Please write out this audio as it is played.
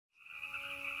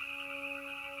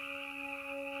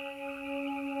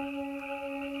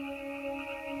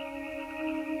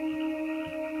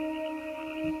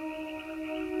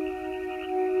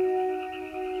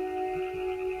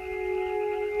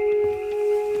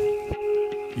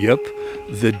Yep,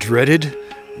 the dreaded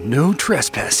no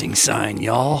trespassing sign,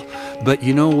 y'all. But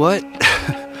you know what?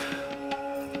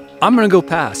 I'm gonna go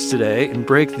past today and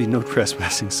break the no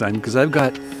trespassing sign because I've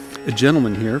got a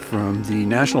gentleman here from the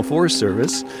National Forest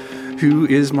Service who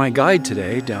is my guide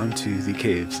today down to the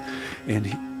caves. And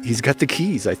he's got the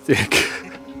keys, I think.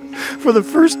 For the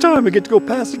first time, I get to go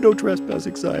past the no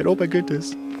trespassing sign. Oh my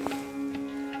goodness.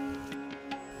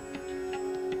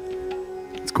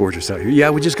 It's gorgeous out here.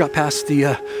 Yeah, we just got past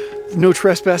the no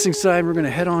trespassing sign. We're gonna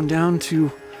head on down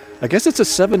to, I guess it's a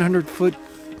 700-foot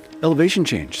elevation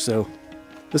change. So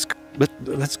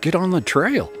let's get on the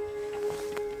trail.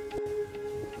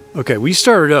 Okay, we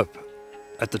started up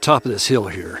at the top of this hill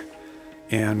here.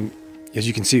 And as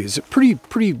you can see, it's a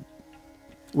pretty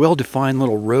well-defined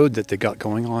little road that they got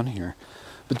going on here.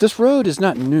 But this road is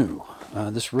not new.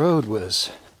 This road was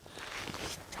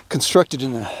constructed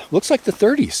in looks like the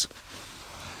 30s.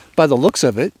 By the looks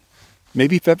of it,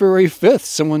 maybe February 5th,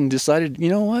 someone decided, you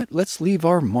know what, let's leave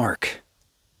our mark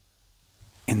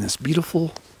in this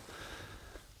beautiful,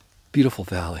 beautiful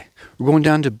valley. We're going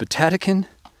down to Betatakin.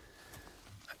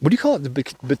 What do you call it? The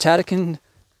Betatakin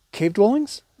cave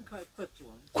dwellings?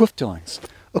 Cliff dwellings.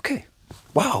 Okay.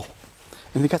 Wow.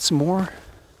 And they got some more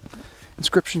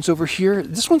inscriptions over here.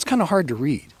 This one's kind of hard to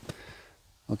read.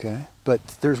 Okay. But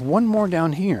there's one more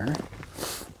down here.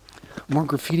 More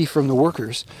graffiti from the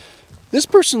workers. This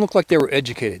person looked like they were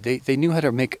educated. They knew how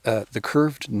to make the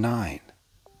curved 9.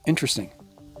 Interesting.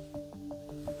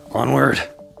 Onward.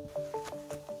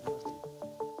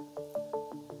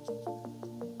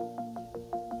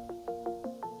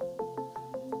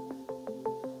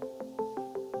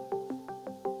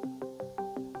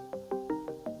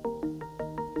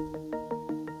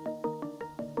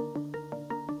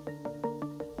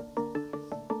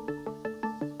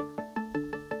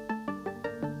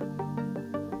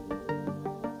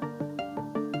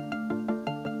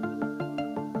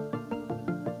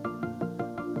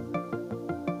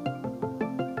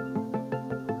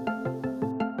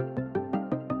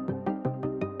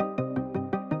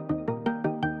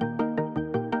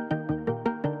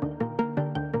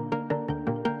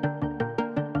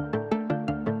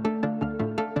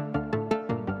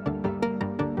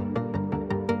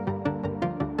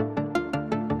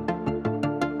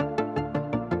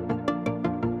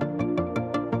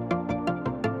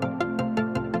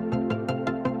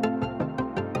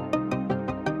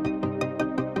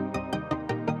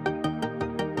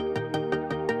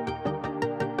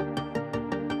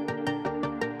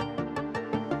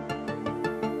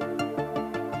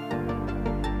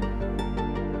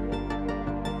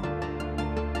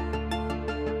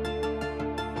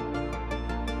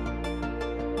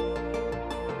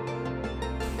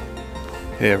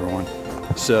 Hey everyone.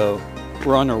 So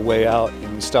we're on our way out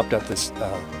and we stopped at this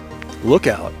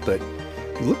lookout, but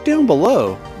if you look down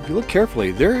below, if you look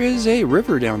carefully, there is a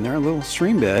river down there, a little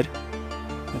stream bed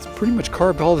that's pretty much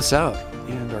carved all this out.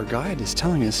 And our guide is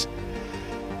telling us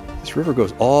this river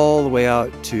goes all the way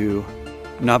out to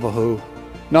Navajo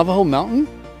Mountain,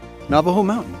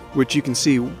 which you can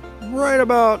see right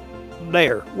about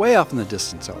there, way off in the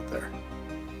distance out there.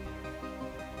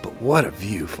 But what a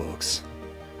view, folks.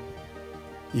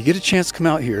 You get a chance to come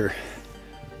out here,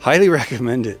 highly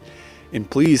recommend it, and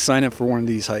please sign up for one of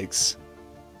these hikes.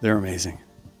 They're amazing.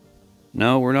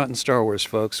 No, we're not in Star Wars,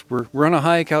 folks. We're on a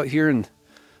hike out here in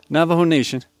Navajo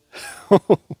Nation.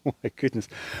 Oh my goodness.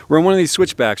 We're on one of these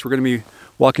switchbacks. We're going to be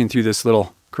walking through this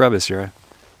little crevice here.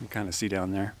 You can kind of see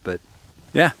down there, but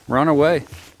yeah, we're on our way.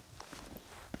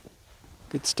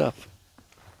 Good stuff.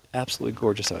 Absolutely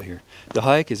gorgeous out here. The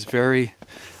hike is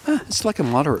it's like a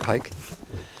moderate hike.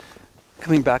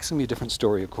 Coming back's gonna be a different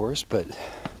story, of course, but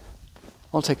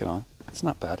I'll take it on. It's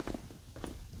not bad.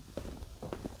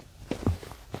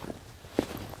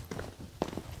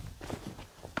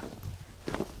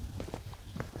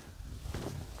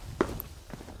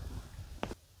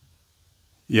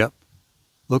 Yep.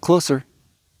 Look closer.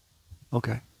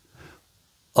 Okay.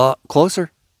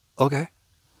 Closer. Okay.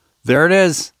 There it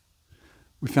is.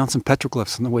 We found some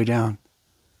petroglyphs on the way down.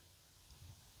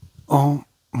 Oh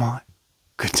my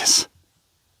goodness.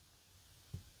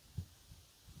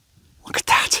 Look at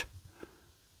that.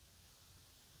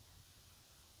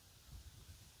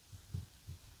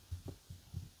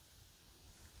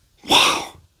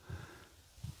 Wow.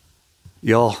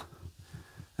 Y'all,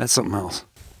 that's something else.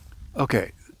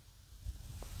 Okay.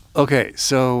 Okay,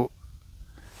 so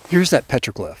here's that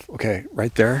petroglyph, okay,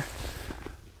 right there.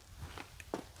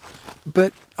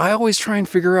 But I always try and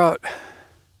figure out,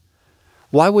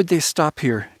 why would they stop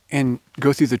here and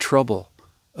go through the trouble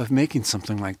of making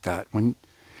something like that? I mean,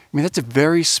 that's a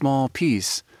very small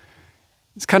piece.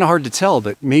 It's kind of hard to tell,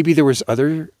 but maybe there was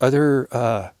other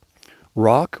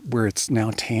rock where it's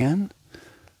now tan,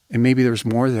 and maybe there's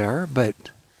more there, but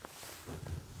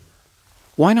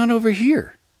why not over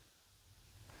here?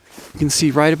 You can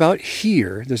see right about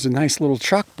here, there's a nice little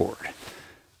chalkboard.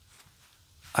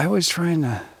 I'm always trying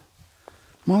to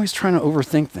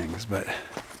overthink things, but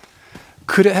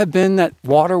could it have been that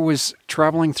water was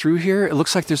traveling through here? It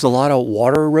looks like there's a lot of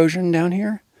water erosion down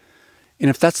here. And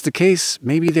if that's the case,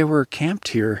 maybe they were camped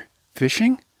here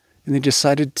fishing and they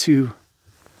decided to,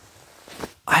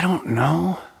 I don't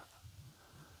know.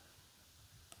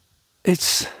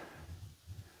 It's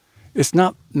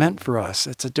not meant for us.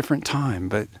 It's a different time,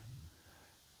 but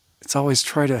I always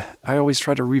try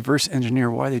to reverse engineer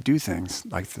why they do things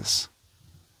like this.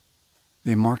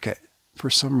 They mark it for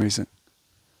some reason.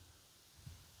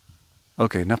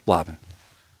 Okay, enough blabbing.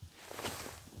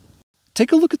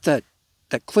 Take a look at that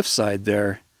cliffside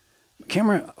there. The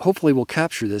camera hopefully will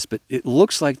capture this, but it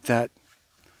looks like that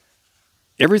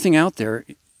everything out there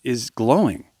is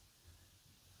glowing.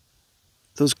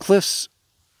 Those cliffs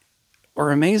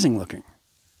are amazing looking.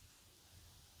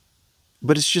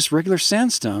 But it's just regular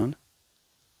sandstone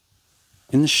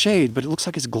in the shade, but it looks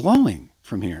like it's glowing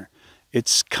from here.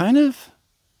 It's kind of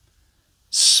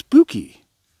spooky,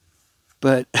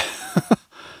 but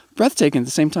breathtaking at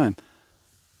the same time.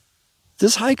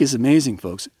 This hike is amazing,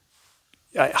 folks.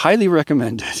 I highly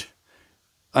recommend it.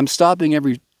 I'm stopping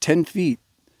every 10 feet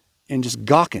and just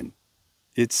gawking.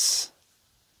 It's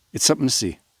something to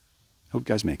see. Hope you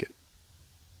guys make it.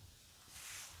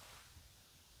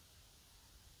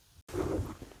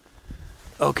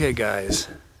 Okay, guys,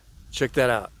 check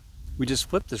that out. We just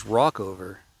flipped this rock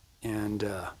over, and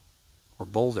or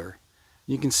boulder.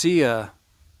 You can see,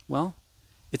 well,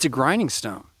 it's a grinding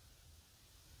stone.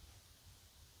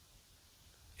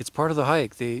 It's part of the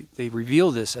hike. They reveal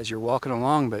this as you're walking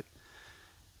along, but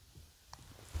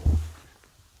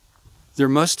there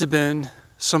must have been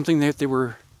something that they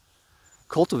were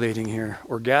cultivating here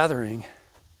or gathering.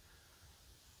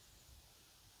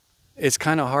 It's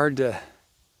kind of hard to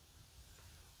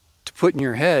put in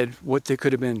your head what they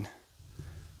could have been.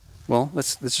 Well,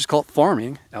 let's just call it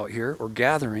farming out here or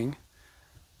gathering.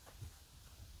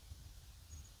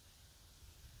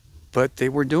 But they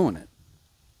were doing it.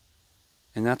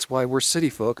 And that's why we're city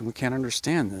folk and we can't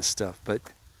understand this stuff. But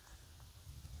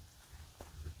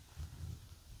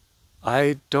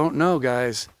I don't know,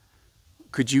 guys.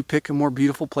 Could you pick a more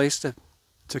beautiful place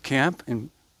to camp?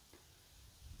 And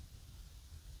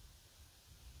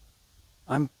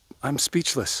I'm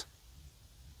speechless.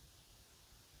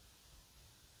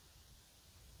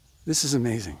 This is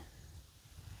amazing.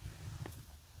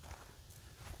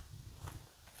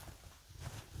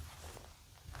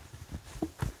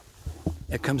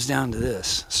 It comes down to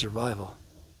this: survival,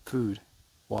 food,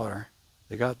 water.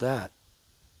 They got that.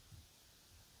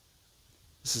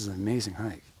 This is an amazing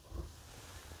hike.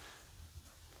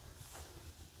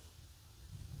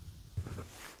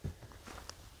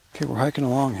 Okay, we're hiking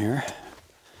along here.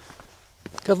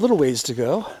 Got a little ways to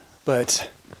go, but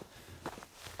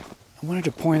I wanted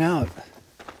to point out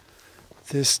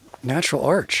this natural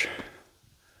arch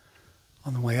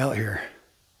on the way out here.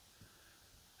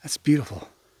 That's beautiful.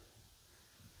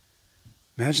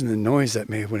 Imagine the noise that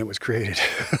made when it was created.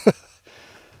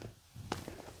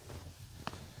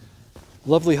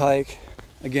 Lovely hike.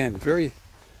 Again, very,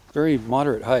 very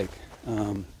moderate hike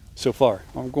so far.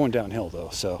 I'm going downhill though,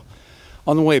 so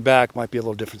on the way back might be a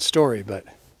little different story, but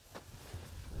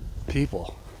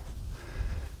people,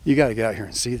 you got to get out here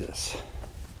and see this.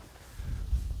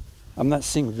 I'm not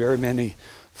seeing very many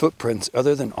footprints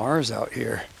other than ours out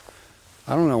here.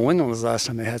 I don't know when was the last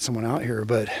time they had someone out here,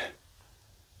 but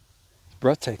it's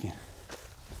breathtaking.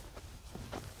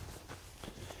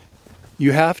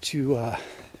 You have to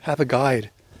have a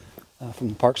guide from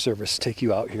the Park Service take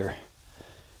you out here.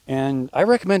 And I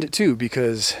recommend it too,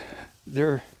 because there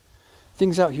are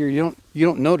things out here you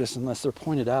don't notice unless they're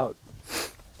pointed out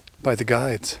by the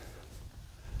guides.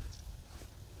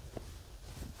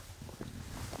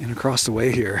 And across the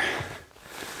way here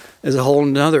is a whole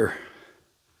nother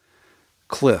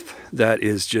cliff that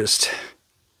is just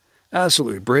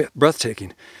absolutely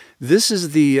breathtaking. This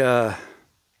is the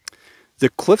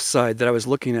cliffside that I was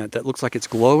looking at that looks like it's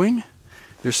glowing.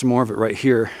 There's some more of it right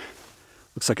here.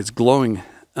 Looks like it's glowing.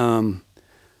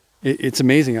 It's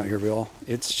amazing out here, Bill.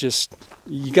 It's just,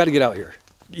 you got to get out here.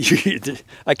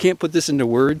 I can't put this into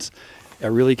words. I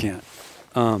really can't.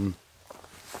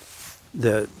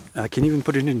 I can't even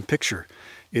put it in picture.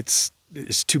 It's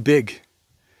too big.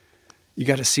 You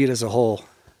got to see it as a whole.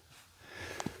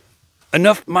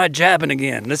 Enough my jabbing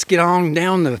again. Let's get on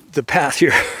down the path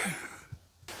here.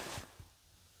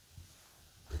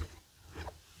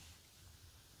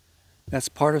 That's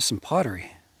part of some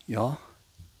pottery, y'all.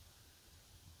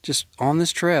 Just on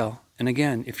this trail. And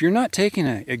again, if you're not taking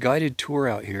a guided tour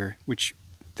out here, which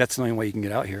that's the only way you can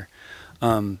get out here,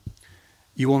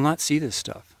 you will not see this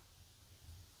stuff.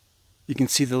 You can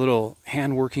see the little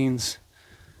hand workings,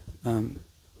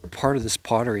 part of this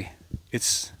pottery.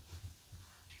 It's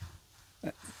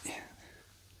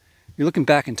you're looking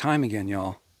back in time again,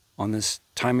 y'all, on this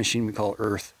time machine we call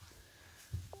Earth.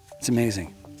 It's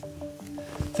amazing.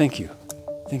 Thank you.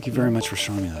 Thank you very much for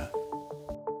showing me that.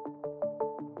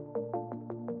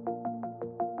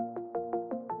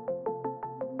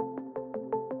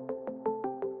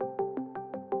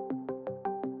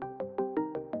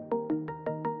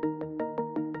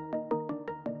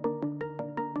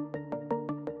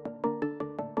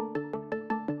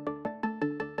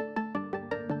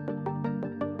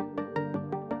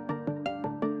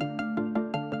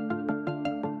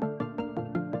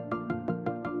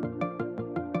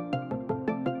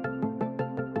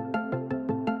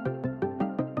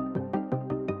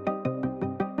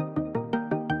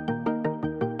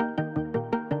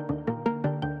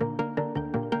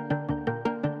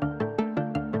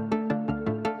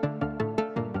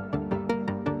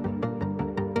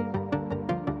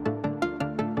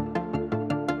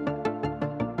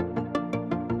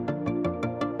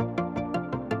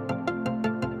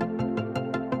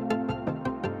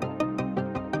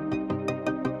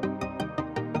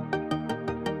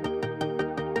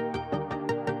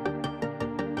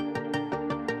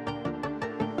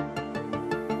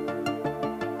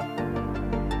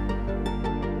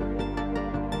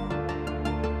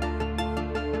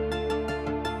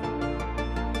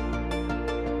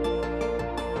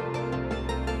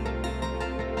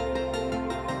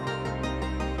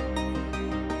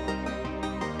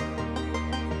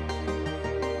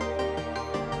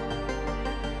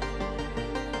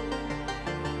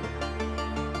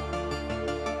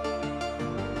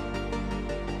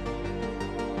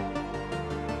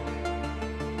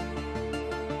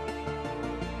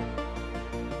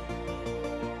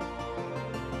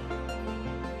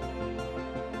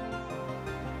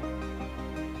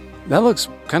 That looks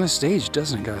kind of staged,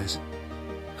 doesn't it, guys?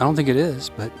 I don't think it is,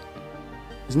 but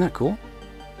isn't that cool?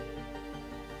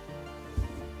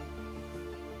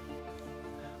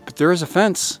 But there is a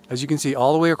fence, as you can see,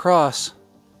 all the way across.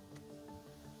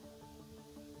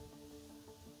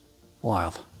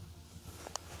 Wild.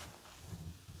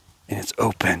 And it's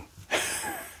open.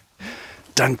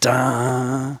 Dun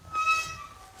dun!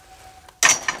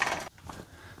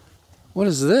 What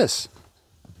is this?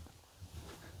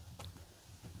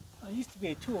 It used to be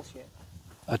a tool shed.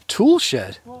 A tool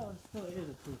shed? Well, it still is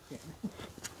a tool shed.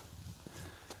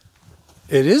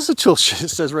 It is a tool shed. It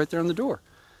says right there on the door.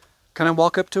 Can I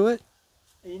walk up to it?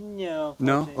 No.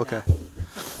 No? Okay.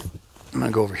 I'm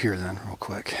going to go over here then, real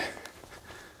quick.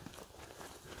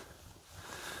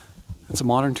 It's a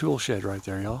modern tool shed right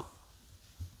there, y'all.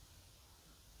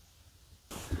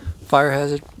 Fire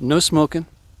hazard, no smoking.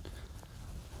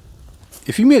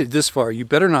 If you made it this far, you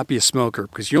better not be a smoker,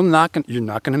 because you're not going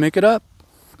to make it up.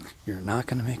 You're not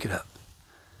going to make it up.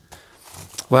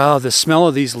 Wow, the smell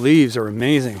of these leaves are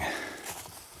amazing.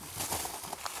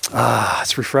 Ah,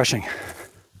 it's refreshing.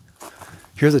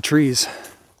 Here are the trees.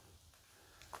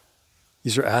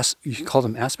 These are you call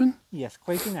them aspen? Yes,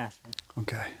 quaking aspen.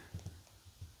 Okay.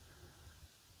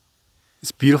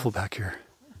 It's beautiful back here.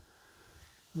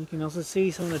 You can also see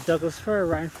some of the Douglas fir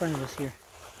right in front of us here.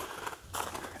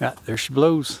 Yeah, there she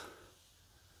blows.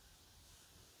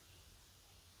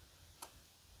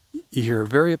 You hear a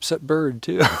very upset bird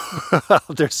too. Out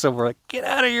there somewhere, like, get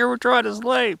out of here, we're trying to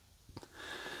sleep.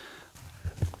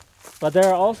 But there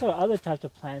are also other types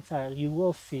of plants that you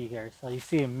will see here. So you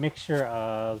see a mixture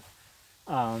of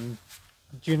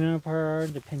juniper,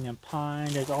 the pinyon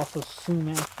pine. There's also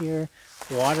sumac here,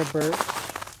 water birch,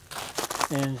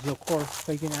 and of course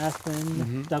quaking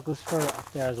aspen, Douglas fir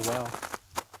up there as well.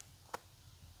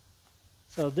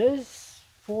 So this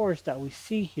forest that we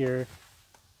see here,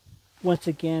 once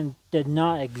again, did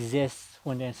not exist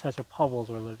when the ancestral Pueblos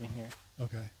were living here.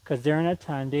 Okay. Because during that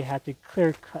time, they had to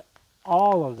clear cut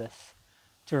all of this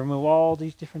to remove all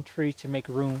these different trees to make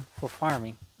room for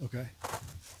farming. Okay.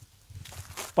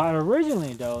 But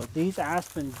originally, though, these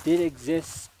aspen did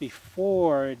exist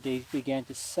before they began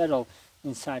to settle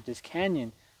inside this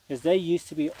canyon, because they used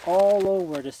to be all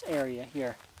over this area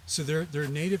here. So they're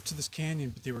native to this canyon,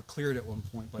 but they were cleared at one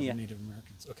point by the Native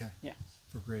Americans. Okay. Yeah.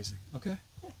 For grazing. Okay.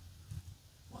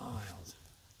 Wild.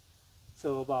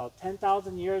 So about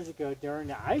 10,000 years ago, during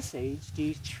the Ice Age,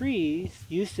 these trees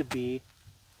used to be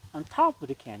on top of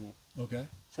the canyon. Okay.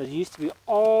 So it used to be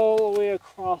all the way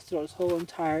across this whole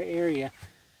entire area.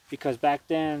 because back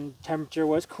then temperature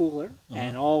was cooler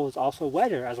and all was also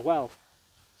wetter as well.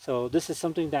 So this is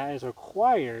something that is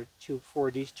required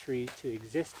for these trees to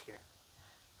exist here.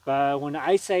 But when the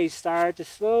ice age started to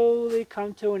slowly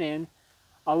come to an end,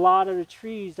 a lot of the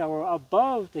trees that were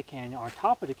above the canyon, or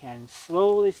top of the canyon,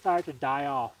 slowly started to die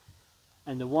off.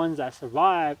 And the ones that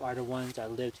survived are the ones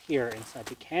that lived here inside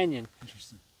the canyon.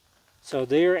 Interesting. So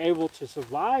they're able to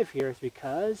survive here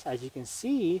because, as you can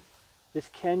see, this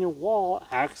canyon wall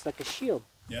acts like a shield.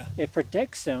 Yeah. It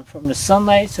protects them from the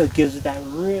sunlight, so it gives it that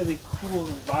really cool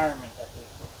environment that they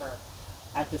prefer.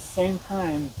 At the same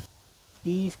time,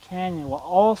 these canyons will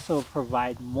also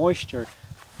provide moisture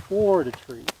for the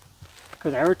trees.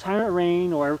 Because every time it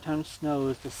rains or every time it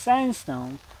snows, the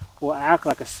sandstone will act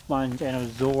like a sponge and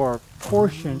absorb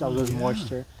portions of this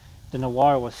moisture. Then the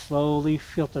water will slowly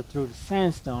filter through the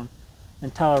sandstone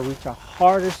until it reaches a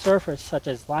harder surface such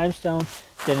as limestone.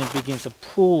 Then it begins to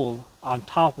pool on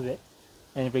top of it,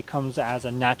 and it becomes as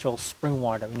a natural spring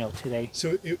water we know today.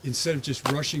 So instead of just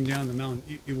rushing down the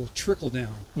mountain, it will trickle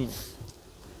down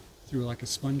through like a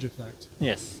sponge effect.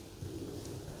 Yes.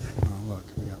 Oh, look,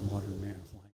 we got modern man flying.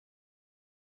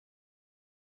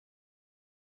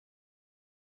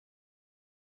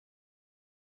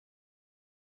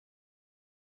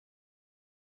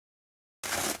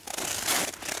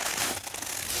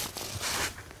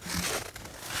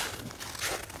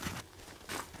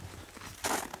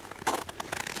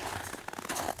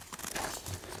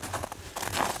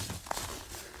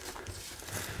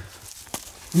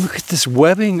 Look at this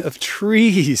webbing of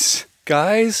trees,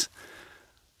 guys.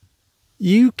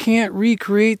 You can't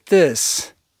recreate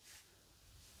this.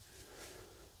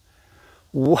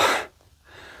 What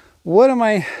am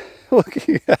I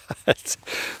looking at?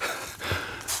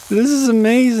 This is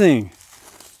amazing.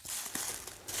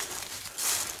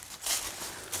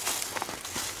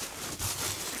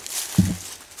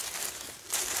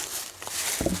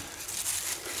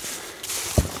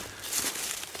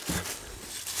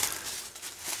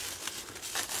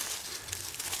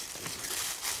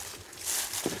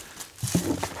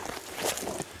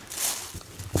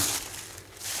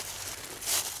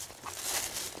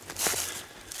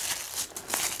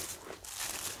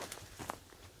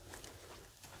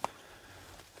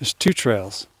 There's two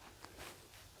trails.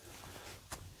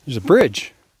 There's a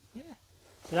bridge. Yeah.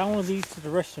 So that one leads to the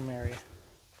restroom area.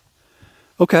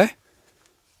 Okay.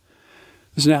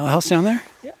 There's an outhouse down there?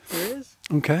 Yeah, there is.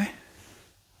 Okay.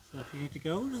 So if you need to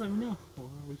go, just let me know. Or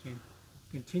we can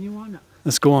continue on up.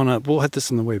 Let's go on up. We'll hit this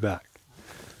on the way back.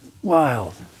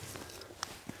 Wild.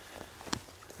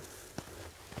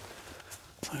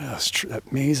 Look at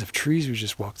that maze of trees we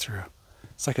just walked through.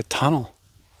 It's like a tunnel.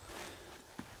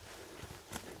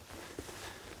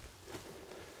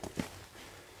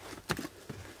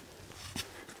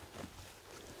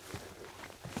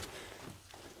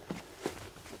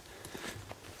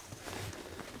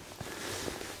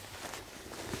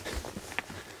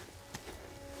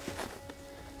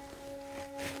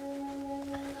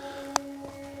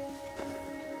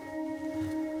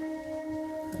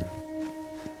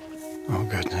 Oh,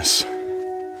 goodness.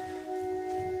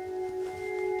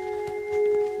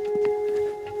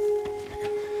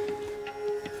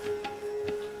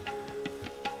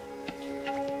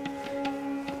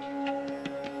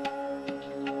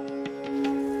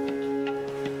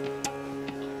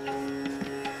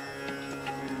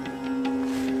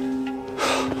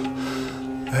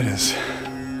 That is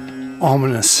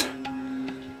ominous.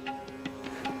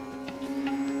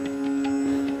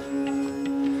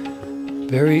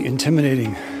 Very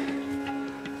intimidating.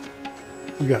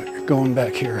 We got going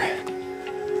back here.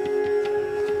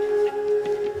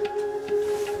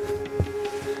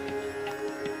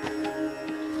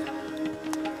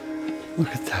 Look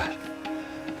at that.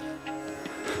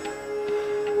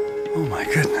 Oh my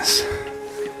goodness.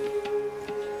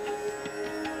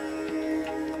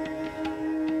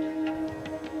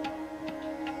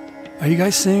 Are you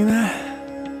guys seeing that?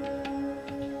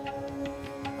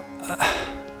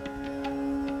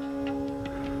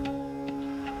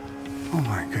 Oh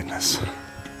my goodness.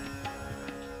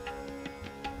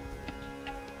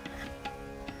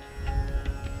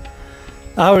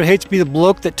 I would hate to be the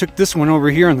bloke that took this one over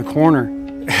here in the corner.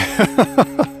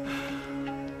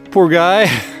 Poor guy.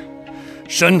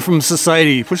 Shunned from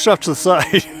society. Pushed off to the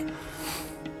side.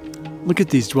 Look at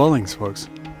these dwellings, folks.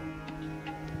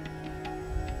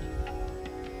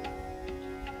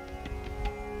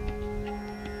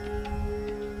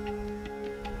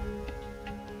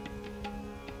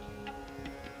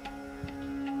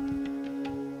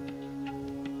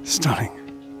 Stunning.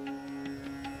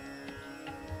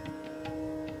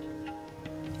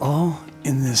 All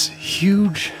in this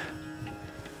huge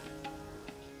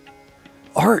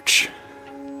arch,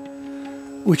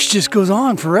 which just goes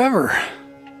on forever.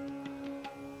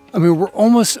 I mean, we're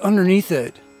almost underneath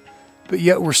it, but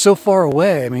yet we're so far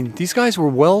away. I mean, these guys were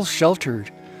well sheltered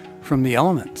from the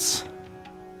elements.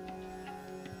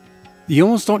 You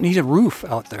almost don't need a roof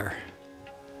out there.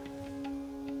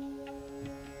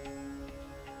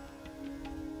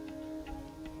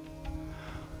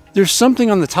 There's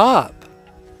something on the top.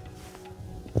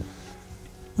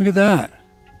 Look at that.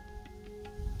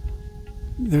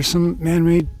 There's some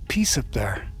man-made piece up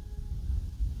there.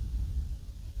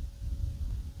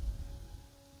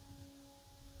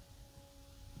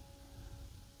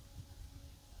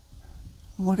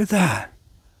 Look at that.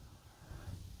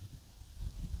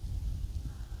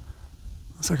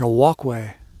 It's like a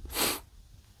walkway.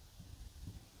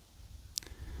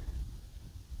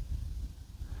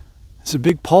 There's a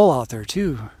big pole out there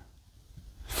too.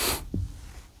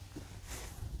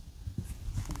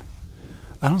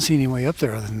 I don't see any way up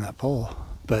there other than that pole,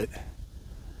 but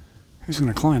who's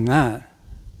going to climb that?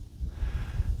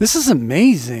 This is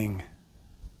amazing.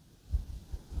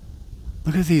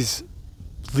 Look at these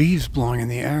leaves blowing in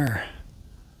the air.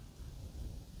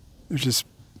 They're just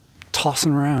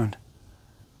tossing around.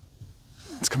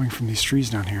 It's coming from these trees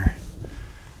down here.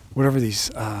 Whatever these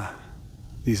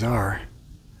are.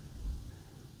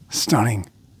 Stunning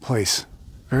place.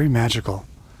 Very magical.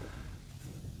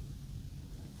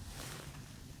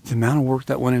 The amount of work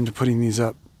that went into putting these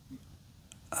up,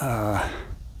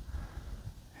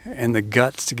 and the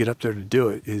guts to get up there to do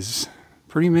it is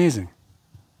pretty amazing.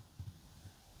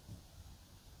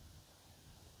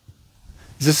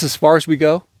 Is this as far as we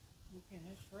go? We can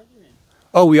head further in.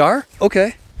 Oh, we are?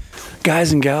 Okay.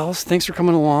 Guys and gals, thanks for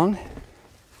coming along.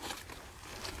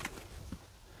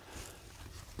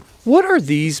 What are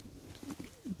these?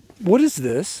 What is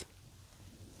this?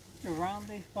 It's a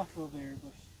round-leaf buffalo berry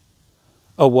bush.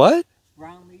 A what?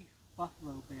 Round-leaf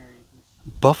buffalo berry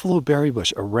bush. Buffalo berry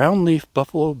bush. A round leaf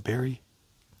buffalo berry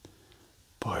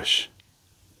bush.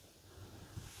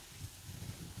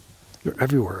 They're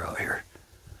everywhere out here.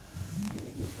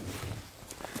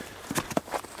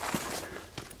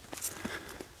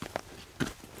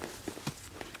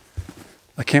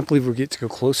 I can't believe we get to go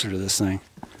closer to this thing.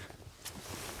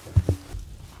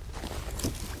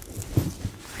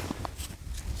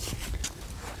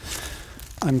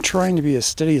 I'm trying to be as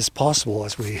steady as possible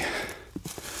as we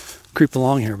creep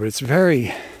along here, but it's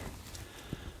very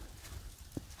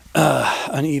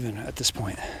uneven at this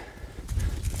point.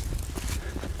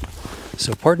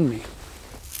 So pardon me.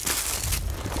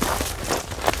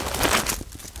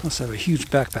 I also have a huge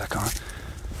backpack on.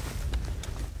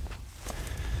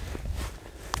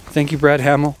 Thank you, Brad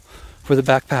Hamill, for the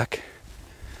backpack.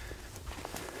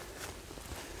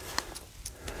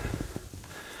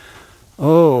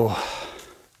 Oh.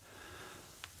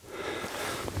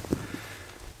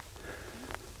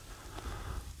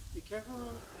 Be careful on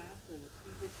the path or the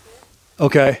seepage there.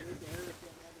 Okay.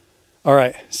 All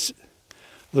right.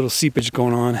 Little seepage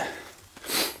going on.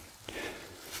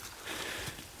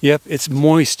 Yep, it's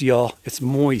moist, y'all. It's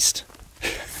moist.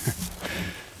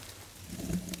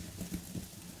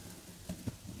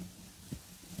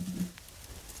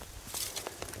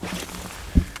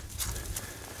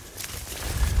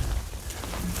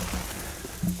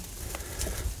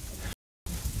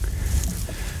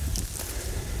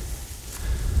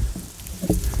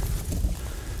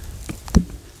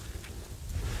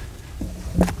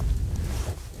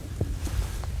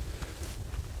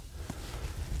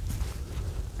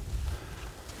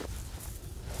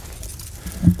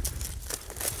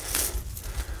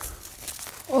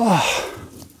 Oh,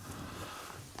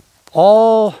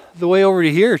 all the way over to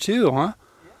here too, huh?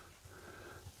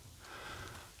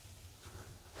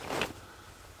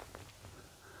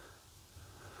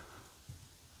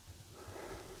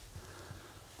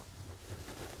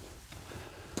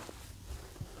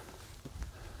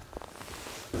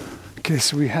 Okay,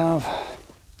 so we have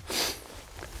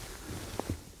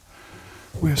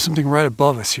something right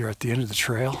above us here at the end of the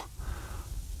trail.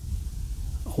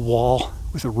 A wall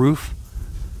with a roof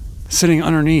sitting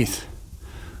underneath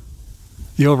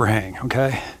the overhang,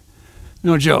 okay?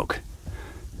 No joke.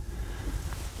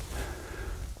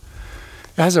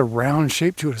 It has a round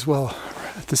shape to it as well,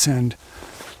 right at this end.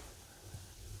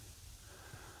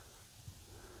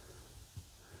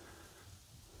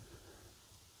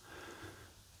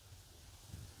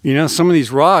 You know, some of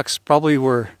these rocks probably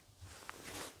were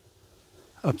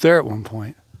up there at one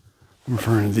point. I'm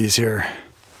referring to these here.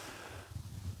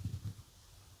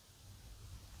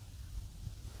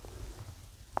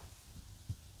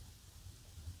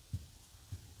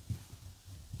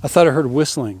 I thought I heard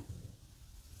whistling.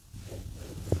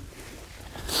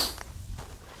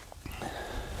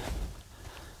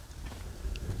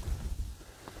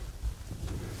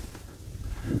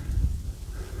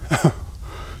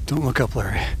 up,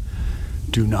 Larry.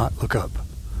 Do not look up.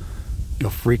 You'll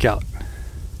freak out.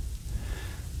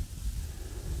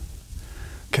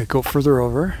 Okay, go further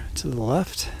over to the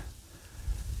left.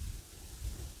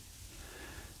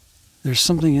 There's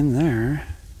something in there.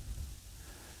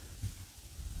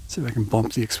 Let's see if I can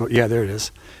bump the exposure. Yeah, there it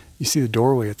is. You see the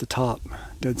doorway at the top,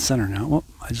 dead center now. Oh,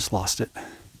 I just lost it.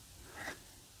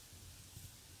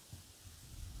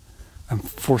 I'm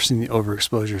forcing the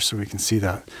overexposure so we can see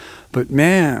that. But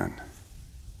man,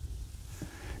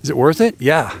 is it worth it?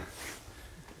 Yeah.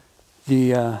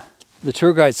 The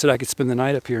tour guide said I could spend the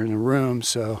night up here in the room,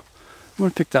 so I'm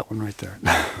going to pick that one right there.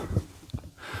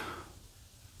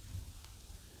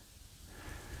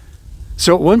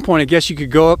 So at one point, I guess you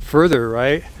could go up further,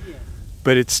 right? Yeah.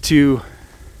 But it's too...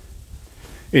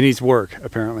 It needs work,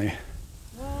 apparently.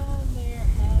 Well, there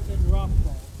have been rock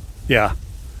falls. Yeah.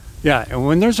 Yeah, and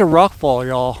when there's a rock fall,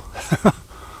 y'all,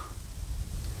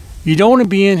 you don't want to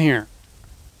be in here.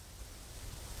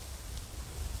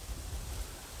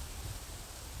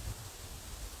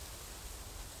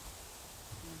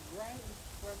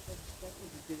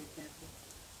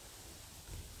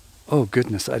 Oh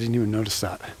goodness, I didn't even notice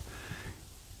that.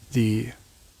 The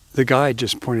guide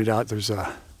just pointed out there's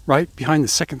a right behind the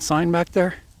second sign back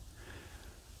there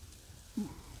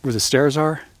where the stairs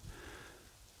are.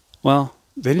 Well,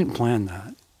 they didn't plan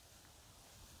that.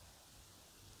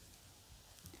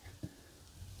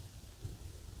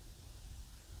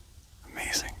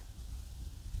 Amazing.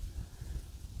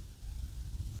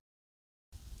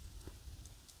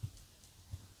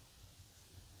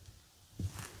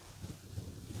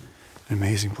 An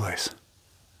amazing place.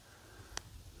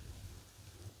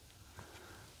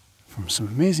 From some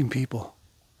amazing people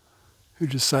who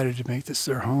decided to make this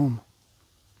their home.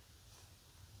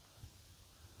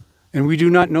 And we do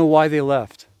not know why they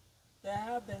left. There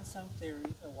have been some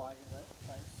theories of why they left,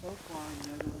 but so far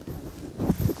no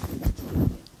one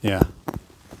has. Yeah.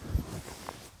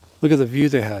 Look at the view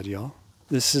they had, y'all.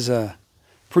 This is a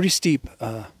pretty steep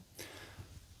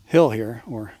hill here,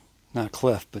 or not a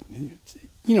cliff, but you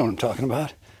know what I'm talking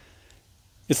about.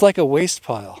 It's like a waste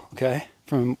pile, okay,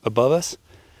 from above us.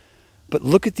 But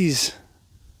look at the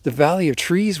valley of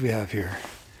trees we have here.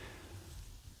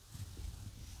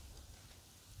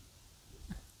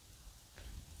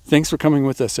 Thanks for coming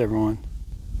with us, everyone.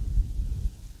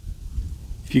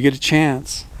 If you get a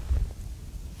chance,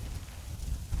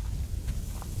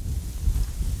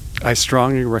 I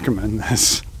strongly recommend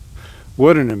this.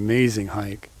 What an amazing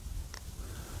hike.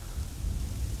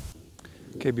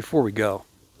 Okay, before we go,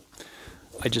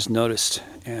 I just noticed,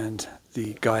 and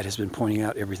the guide has been pointing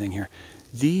out everything here.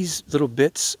 These little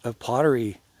bits of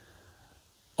pottery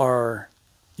are,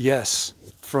 yes,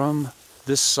 from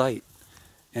this site.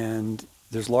 And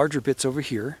there's larger bits over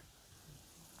here.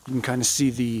 You can kind of see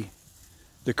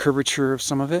the curvature of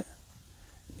some of it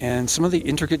and some of the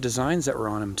intricate designs that were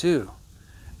on them too.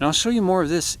 And I'll show you more of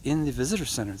this in the visitor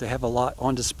center. They have a lot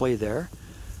on display there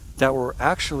that were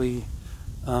actually,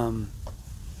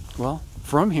 well,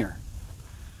 from here.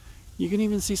 You can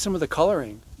even see some of the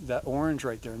coloring, that orange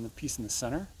right there in the piece in the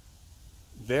center.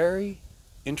 Very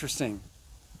interesting.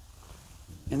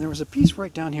 And there was a piece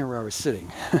right down here where I was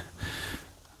sitting.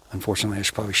 Unfortunately, I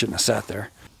probably shouldn't have sat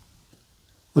there.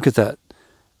 Look at that.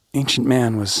 Ancient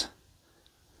man was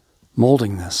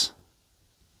molding this.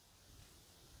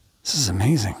 This is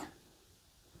amazing.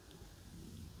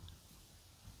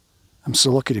 I'm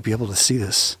so lucky to be able to see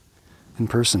this in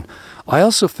person. I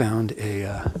also found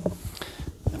a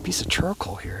piece of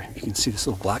charcoal here. You can see this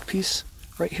little black piece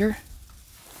right here.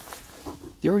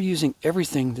 They were using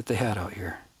everything that they had out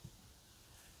here.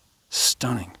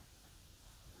 Stunning.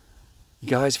 You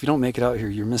guys, if you don't make it out here,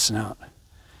 you're missing out.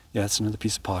 Yeah, it's another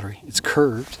piece of pottery. It's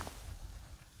curved.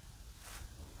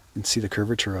 You can see the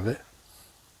curvature of it.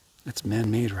 It's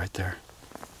man-made right there.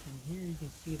 And here you can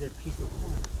see the piece of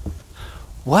corn.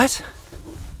 What?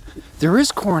 There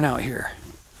is corn out here.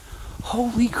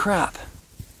 Holy crap.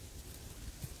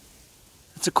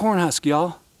 It's a corn husk,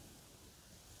 y'all.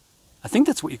 I think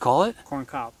that's what you call it. Corn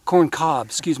cob. Corn cob,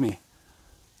 excuse me.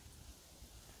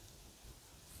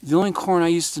 The only corn I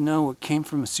used to know came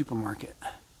from a supermarket.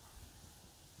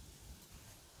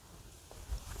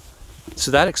 So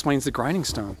that explains the grinding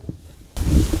stone.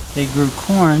 They grew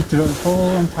corn through the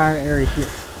whole entire area here.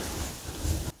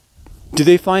 Do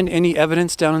they find any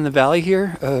evidence down in the valley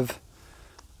here of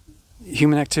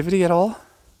human activity at all?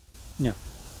 No.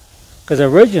 Because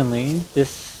originally,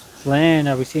 this land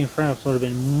that we see in front of us would have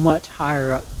been much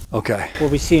higher up. Okay.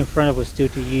 What we see in front of us due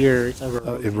to years of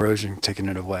erosion. Erosion taking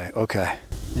it away. Okay.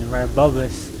 And right above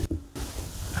us,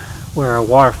 where a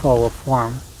waterfall will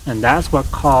form. And that's what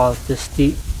caused this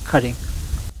steep cutting.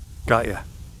 Got ya.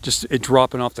 Just it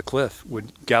dropping off the cliff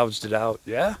would gouged it out.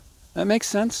 Yeah, that makes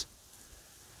sense.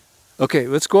 Okay,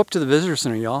 let's go up to the visitor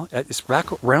center, y'all. It's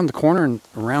back around the corner and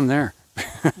around there.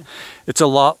 It's a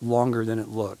lot longer than it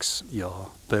looks,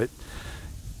 y'all. But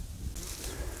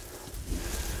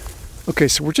okay,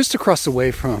 so we're just across the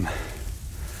way from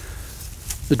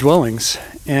the dwellings,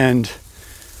 and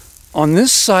on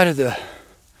this side of the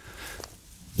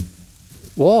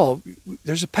wall,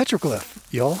 there's a petroglyph,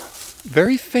 y'all.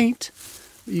 Very faint.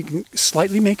 You can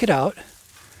slightly make it out.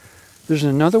 There's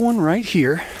another one right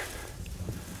here.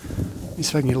 Let me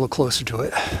see if I can get a little closer to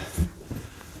it.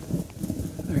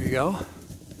 There you go.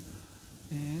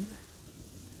 And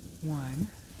one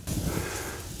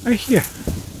right here.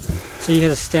 So you got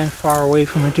to stand far away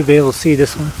from it to be able to see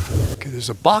this one. Okay, there's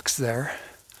a box there.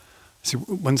 See,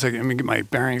 1 second, let me get my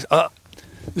bearings up.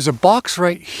 There's a box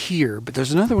right here, but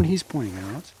there's another one he's pointing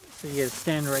out. So you got to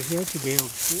stand right here to be able to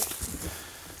see it.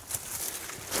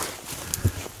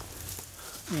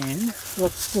 And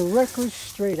look directly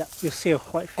straight up. You'll see a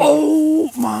white figure. Oh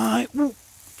my!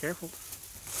 Careful.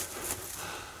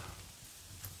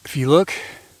 If you look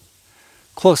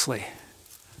closely,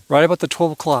 right about the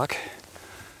 12 o'clock,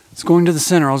 it's going to the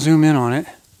center. I'll zoom in on it.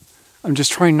 I'm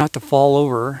just trying not to fall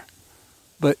over.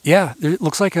 But yeah, it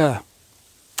looks like the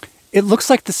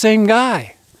same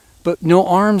guy, but no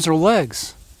arms or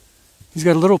legs. He's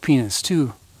got a little penis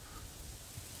too.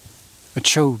 A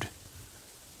chode.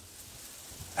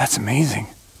 That's amazing.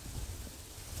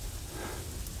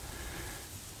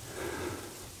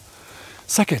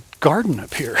 It's like a garden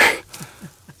up here.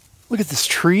 Look at this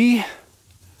tree.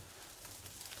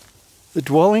 The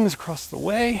dwellings across the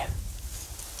way.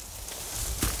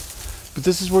 But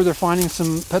this is where they're finding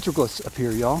some petroglyphs up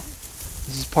here, y'all.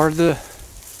 This is part of the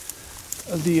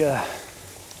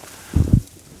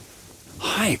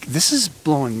hike. This is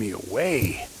blowing me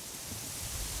away.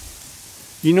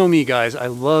 You know me, guys. I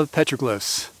love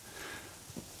petroglyphs.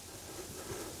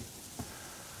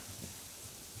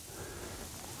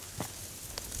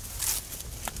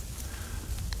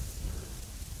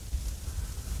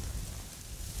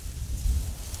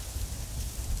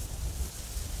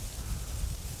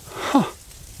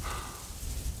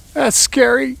 That's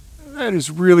scary. That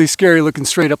is really scary looking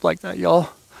straight up like that, y'all.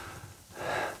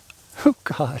 Oh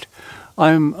God,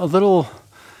 I'm a little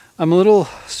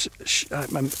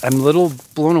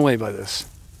blown away by this.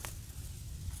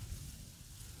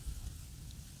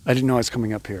 I didn't know I was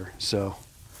coming up here, so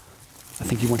I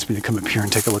think he wants me to come up here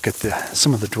and take a look at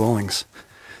some of the dwellings.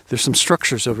 There's some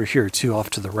structures over here too, off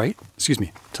to the right. Excuse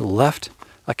me, to the left.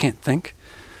 I can't think.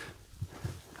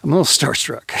 I'm a little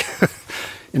starstruck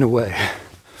in a way.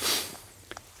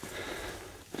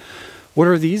 What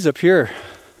are these up here?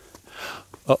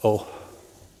 Uh-oh.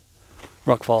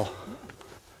 Rockfall.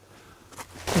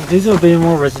 These will be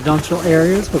more residential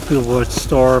areas where people would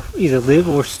either live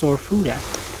or store food at.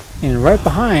 And right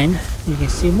behind, you can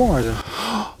see more of them.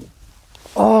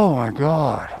 Oh my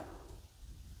God.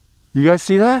 You guys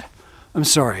see that? I'm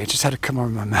sorry, it just had to come out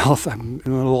of my mouth. I'm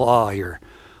in a little awe here.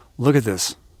 Look at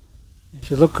this. If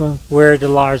you look where the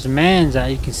large man's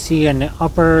at, you can see in the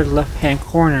upper left-hand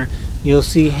corner, you'll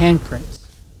see handprints.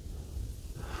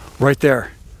 Right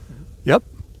there. Yep.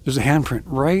 There's a handprint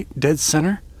right dead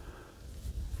center.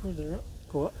 Further up,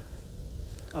 go up.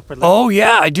 Upper left. Oh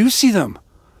yeah, I do see them.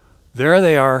 There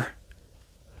they are.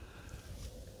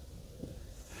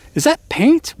 Is that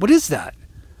paint? What is that?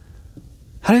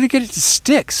 How did they get it to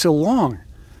stick so long?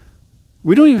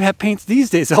 We don't even have paints these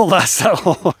days that'll last that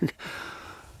long.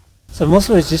 So most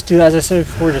of it's just due, as I said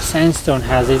before, the sandstone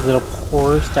has these little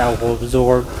pores that will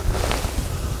absorb.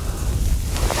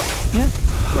 Yeah,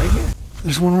 right here.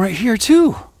 There's one right here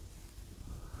too.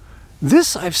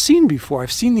 This I've seen before.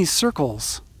 I've seen these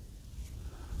circles.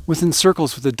 Within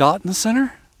circles with a dot in the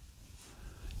center.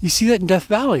 You see that in Death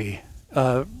Valley.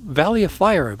 Valley of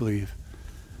Fire, I believe.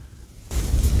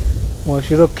 Well, if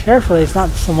you look carefully, it's not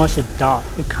so much a dot.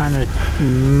 It kind of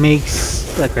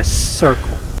makes like a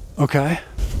circle. Okay.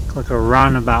 Like a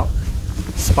roundabout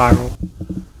spiral.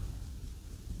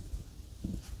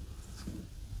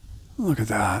 Look at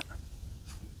that.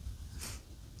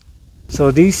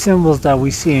 So these symbols that we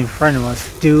see in front of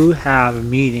us do have a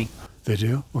meaning. They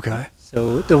do? Okay.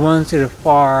 So the ones to the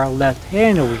far left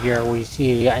hand over here where you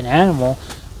see an animal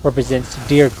represents the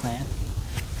deer clan.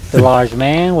 The large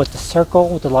man with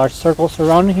the large circle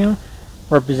surrounding him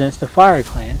represents the fire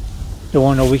clan. The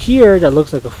one over here that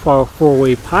looks like a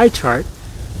four-way pie chart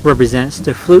represents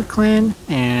the flute clan,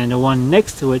 and the one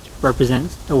next to it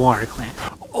represents the water clan.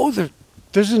 Oh,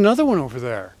 there's another one over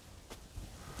there.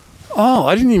 Oh,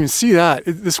 I didn't even see that.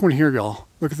 This one here, y'all.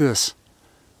 Look at this.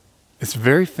 It's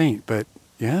very faint, but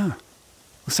Yeah.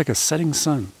 Looks like a setting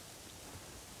sun.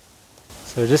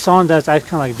 So this one that's I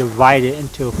kind of like divided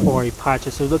into 4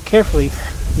 patches. So look carefully,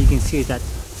 you can see that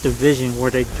division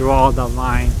where they draw the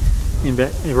line right in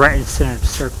the center of the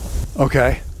circle.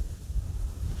 Okay.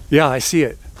 Yeah, I see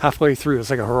it. Halfway through, it's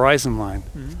like a horizon line.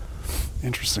 Mm-hmm.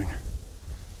 Interesting.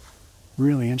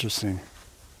 Really interesting.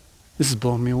 This is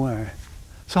blowing me away.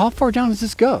 So how far down does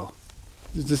this go?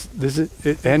 Does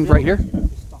it end right here?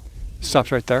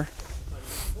 Stops right there?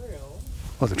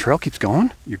 Oh, the trail keeps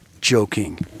going? You're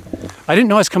joking. I didn't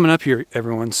know I was coming up here,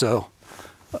 everyone, so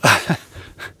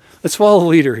let's follow the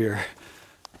leader here.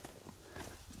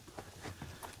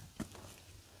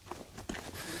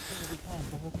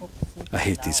 I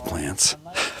hate these plants.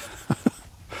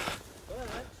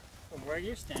 From where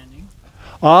you're standing.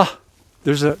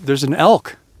 There's an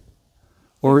elk.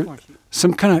 Or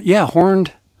some kind of, yeah,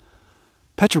 horned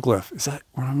petroglyph. Is that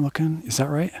where I'm looking? Is that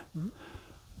right?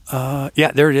 Mm-hmm.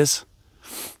 Yeah, there it is.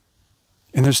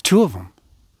 And there's 2 of them.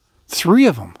 3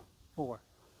 of them. 4.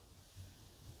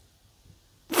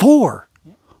 4?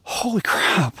 Yeah. Holy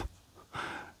crap.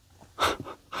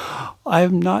 I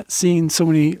have not seen so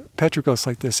many petroglyphs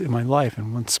like this in my life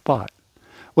in one spot.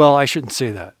 Well, I shouldn't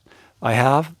say that. I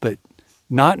have, but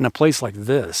not in a place like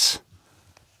this.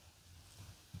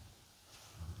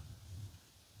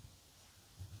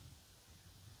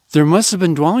 There must have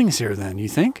been dwellings here then, you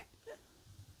think?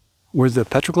 Where the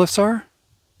petroglyphs are?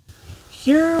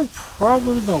 Here,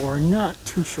 probably, but we're not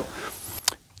too sure.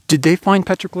 Did they find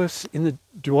petroglyphs in the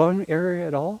dwelling area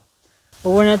at all?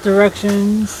 But we're not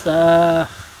directions.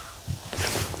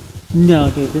 No,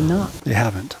 they did not. They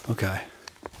haven't. Okay.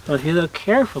 But if you look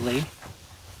carefully,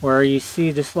 where you see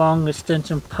this long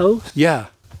extension post, Yeah.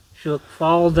 if you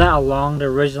follow that along the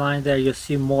ridge line there, you'll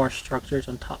see more structures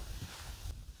on top.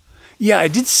 Yeah, I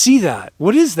did see that.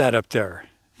 What is that up there?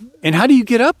 And how do you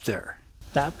get up there?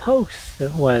 That post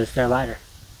was their ladder.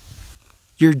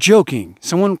 You're joking.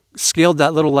 Someone scaled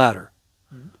that little ladder.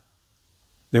 Mm-hmm.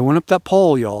 They went up that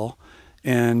pole, y'all,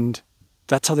 and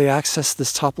that's how they accessed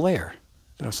this top layer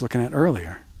that I was looking at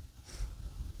earlier.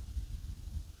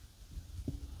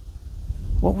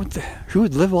 Who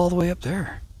would live all the way up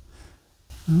there?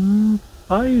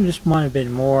 Probably just might have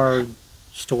been more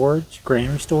storage,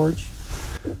 granary storage.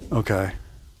 Okay.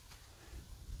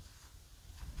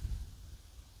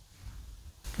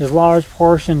 The large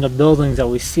portion of the buildings that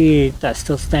we see that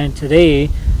still stand today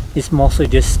is mostly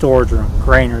just storage room,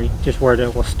 granary, just where they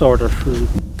will store their food.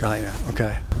 Got ya.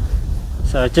 Okay.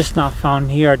 So it's just not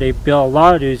found here. They built a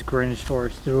lot of these granary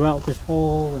stores throughout this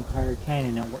whole entire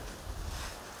canyon network.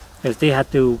 Because they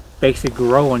had to basically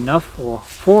grow enough or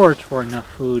forage for enough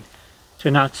food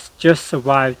to not just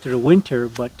survive through the winter,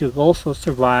 but to also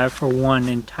survive for one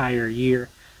entire year.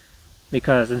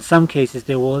 Because in some cases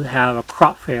they will have a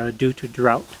crop failure due to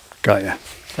drought. Got ya.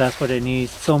 So that's why they need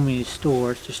so many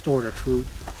stores to store their food.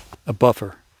 A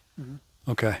buffer.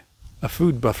 Mm-hmm. Okay. A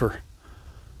food buffer.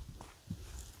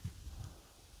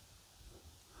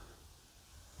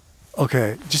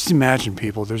 Okay, just imagine,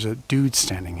 people, there's a dude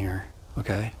standing here,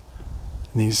 okay,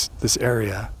 in this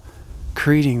area,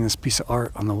 creating this piece of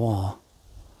art on the wall.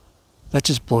 That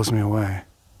just blows me away.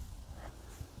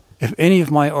 If any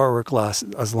of my artwork lasts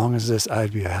as long as this,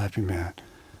 I'd be a happy man.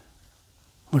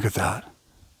 Look at that.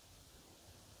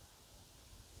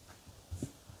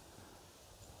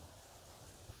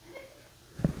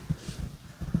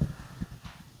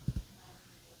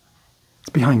 It's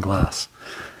behind glass.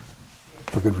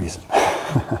 For good reason.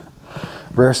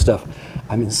 Rare stuff.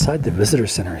 I'm inside the visitor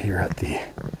center here at the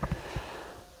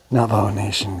Navajo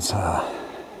Nation's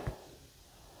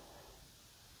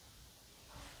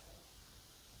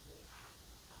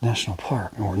National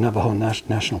Park, or Navajo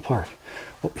National Park.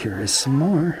 Oh, here is some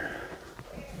more.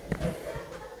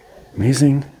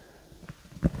 Amazing.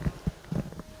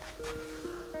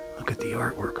 Look at the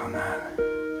artwork on that.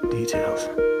 Details.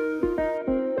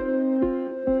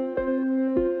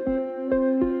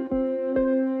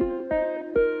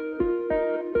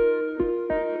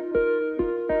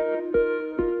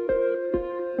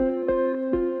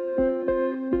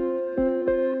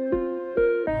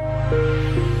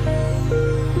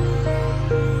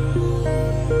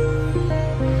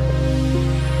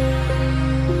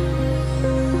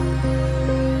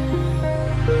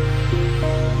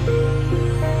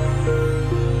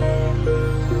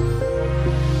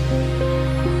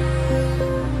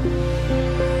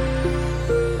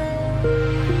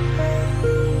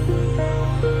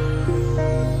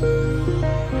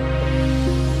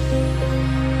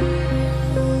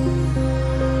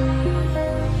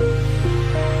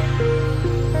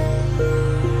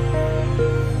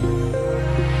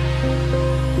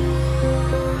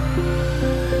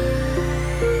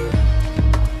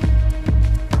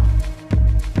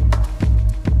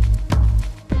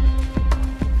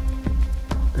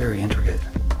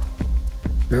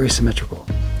 very symmetrical,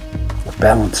 or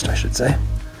balanced, I should say.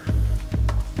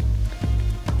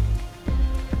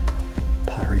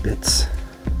 Pottery bits.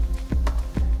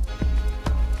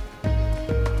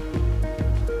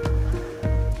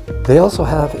 They also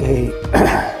have a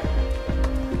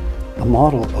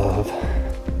model of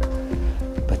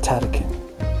Betatakin.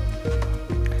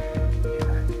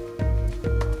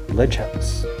 Ledge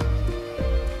house.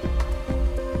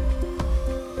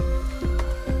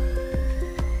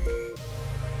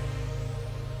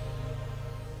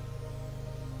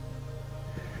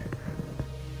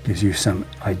 Gives you some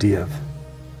idea of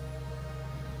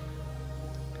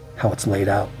how it's laid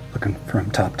out, looking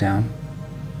from top down.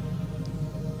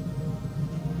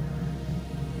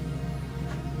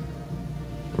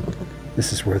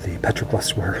 This is where the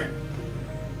petroglyphs were.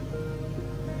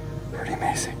 Pretty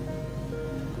amazing.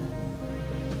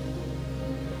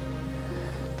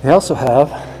 They also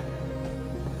have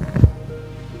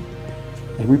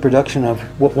a reproduction of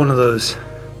what one of those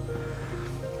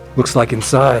looks like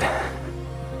inside.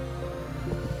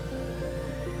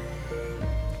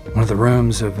 One of the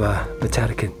rooms of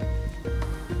Betatakin.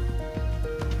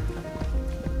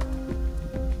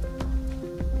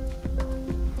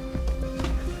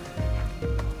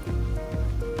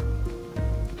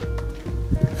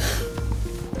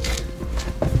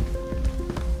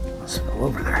 Let's go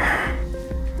over there.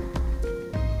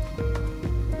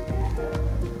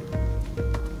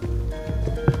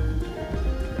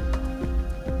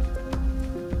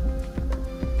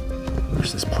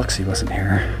 Wish this plexi wasn't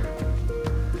here.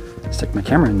 Stick my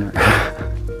camera in there.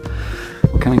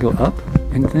 Can I go up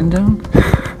and then down?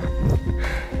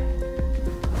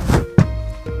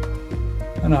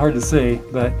 Kind of hard to see,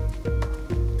 but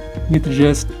you get the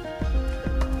gist.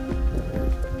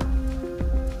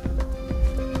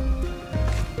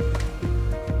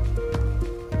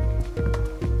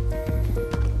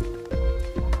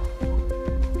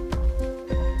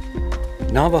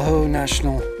 Navajo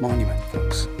National Monument,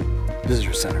 folks.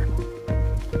 Visitor Center.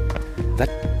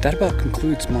 That about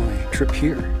concludes my trip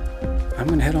here. I'm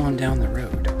gonna head on down the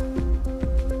road.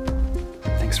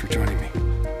 Thanks for joining me.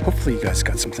 Hopefully you guys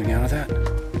got something out of that.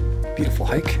 Beautiful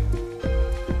hike.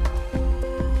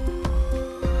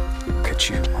 I'll catch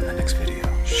you